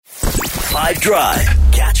5 Drive.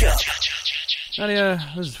 Catch up. Nadia,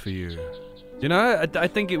 this is for you. You know, I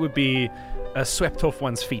think it would be a swept off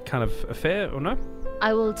one's feet kind of affair, or no?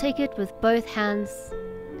 I will take it with both hands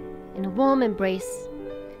in a warm embrace.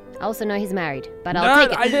 I also know he's married, but I'll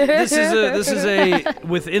take it. This is a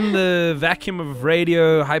within the vacuum of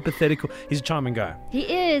radio hypothetical. He's a charming guy. He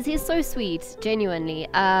is. He's so sweet, genuinely.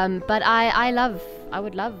 But I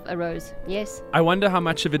would love a rose. Yes. I wonder how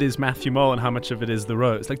much of it is Matthew Mole and how much of it is the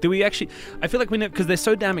rose. Like, do we actually? I feel like we know, because they're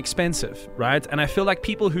so damn expensive, right? And I feel like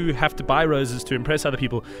people who have to buy roses to impress other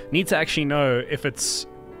people need to actually know if it's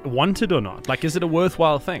wanted or not. Like, is it a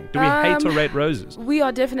worthwhile thing? Do we hate or rate roses? We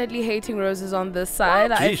are definitely hating roses on this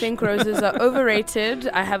side. I think roses are overrated.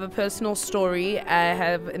 I have a personal story. I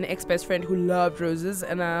have an ex-best friend who loved roses,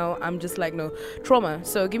 and now I'm just like, no, trauma.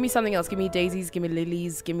 So give me something else. Give me daisies, give me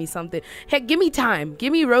lilies, give me something. Heck, give me thyme.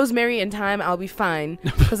 Give me rosemary and thyme. I'll be fine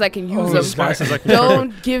because I can use them. Spices, like,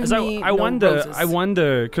 don't give me I wonder, roses.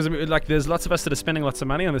 because like there's lots of us that are spending lots of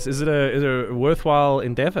money on this. Is it a worthwhile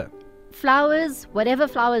endeavor? Flowers, whatever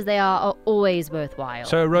flowers they are always worthwhile.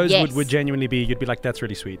 So a rose Yes. would genuinely be, you'd be like, that's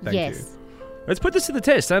really sweet, thank you. Yes. Let's put this to the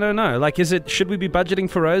test. I don't know. Like, should we be budgeting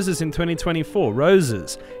for roses in 2024?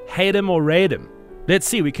 Roses, hate them or rate them? Let's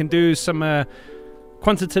see. We can do some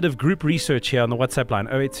quantitative group research here on the WhatsApp line,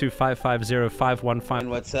 082-550-515.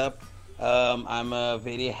 What's up? I'm a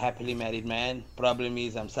very happily married man. Problem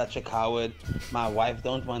is, I'm such a coward. My wife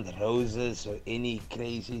don't want roses or any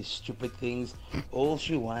crazy, stupid things. All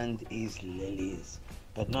she wants is lilies,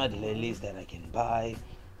 but not lilies that I can buy,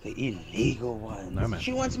 the illegal ones. No, man.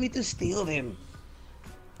 She wants me to steal them.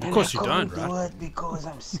 Of course you I don't, can't do it because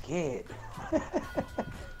I'm scared.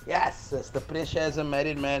 Yes, it's the pressure as a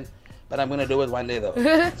married man. But I'm going to do it one day, though.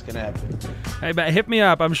 It's going to happen. Hey, but hit me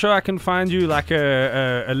up. I'm sure I can find you like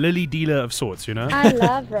a lily dealer of sorts, you know? I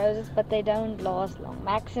love roses, but they don't last long.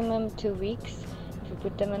 Maximum 2 weeks if you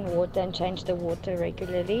put them in water and change the water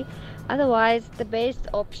regularly. Otherwise, the best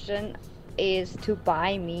option is to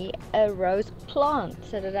buy me a rose plant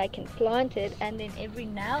so that I can plant it, and then every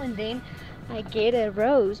now and then I get a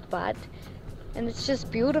rose bud, and it's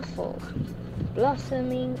just beautiful,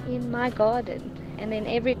 blossoming in my garden. And then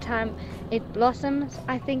every time it blossoms,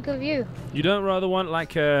 I think of you. You don't rather want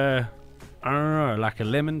like I don't know, like a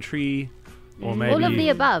lemon tree, or maybe All of the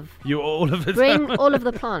above. You all of it. Bring all of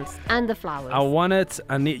the plants and the flowers. I want it.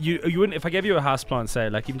 I need you. You wouldn't. If I gave you a house plant, say,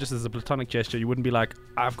 like even just as a platonic gesture, you wouldn't be like,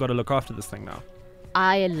 I've got to look after this thing now.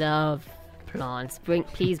 I love plants.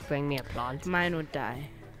 Please bring me a plant. Mine would die.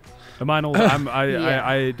 Mine all.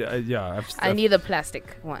 I need a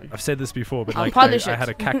plastic one. I've said this before, but I'll like polish I it. had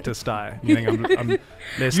a cactus die. Meaning I'm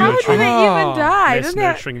less How do they even die? less Doesn't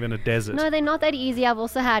that- nurturing than a desert. No, they're not that easy. I've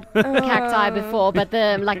also had cacti before, but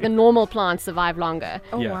the normal plants survive longer.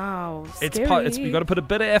 Oh, Yeah. wow. It's Scary. you got to put a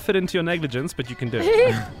bit of effort into your negligence, but you can do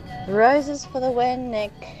it. Roses for the win,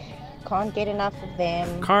 Nick. Can't get enough of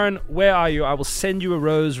them. Karen, where are you? I will send you a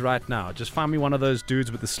rose right now. Just find me one of those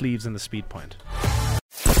dudes with the sleeves and the speed point.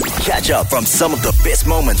 Catch up from some of the best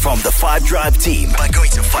moments from the 5 Drive team by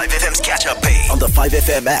going to 5FM's catch up page on the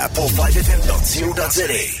 5FM app or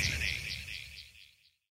 5FM.co.za.